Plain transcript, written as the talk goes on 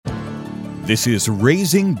This is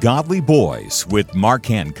Raising Godly Boys with Mark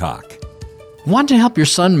Hancock. Want to help your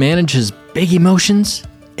son manage his big emotions?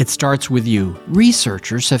 It starts with you.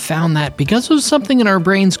 Researchers have found that because of something in our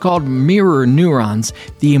brains called mirror neurons,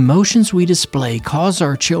 the emotions we display cause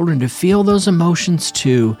our children to feel those emotions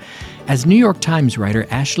too. As New York Times writer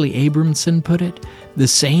Ashley Abramson put it, the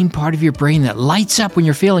same part of your brain that lights up when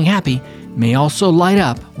you're feeling happy may also light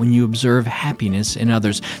up when you observe happiness in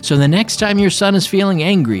others. So the next time your son is feeling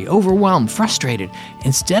angry, overwhelmed, frustrated,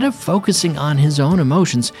 instead of focusing on his own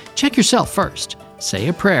emotions, check yourself first. Say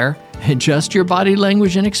a prayer, adjust your body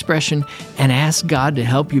language and expression, and ask God to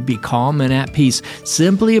help you be calm and at peace.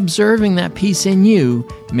 Simply observing that peace in you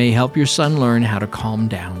may help your son learn how to calm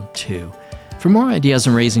down too. For more ideas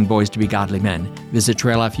on raising boys to be godly men, visit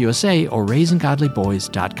Trail Life USA or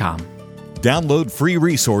raisinggodlyboys.com. Download free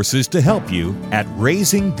resources to help you at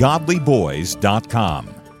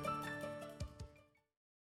raisinggodlyboys.com.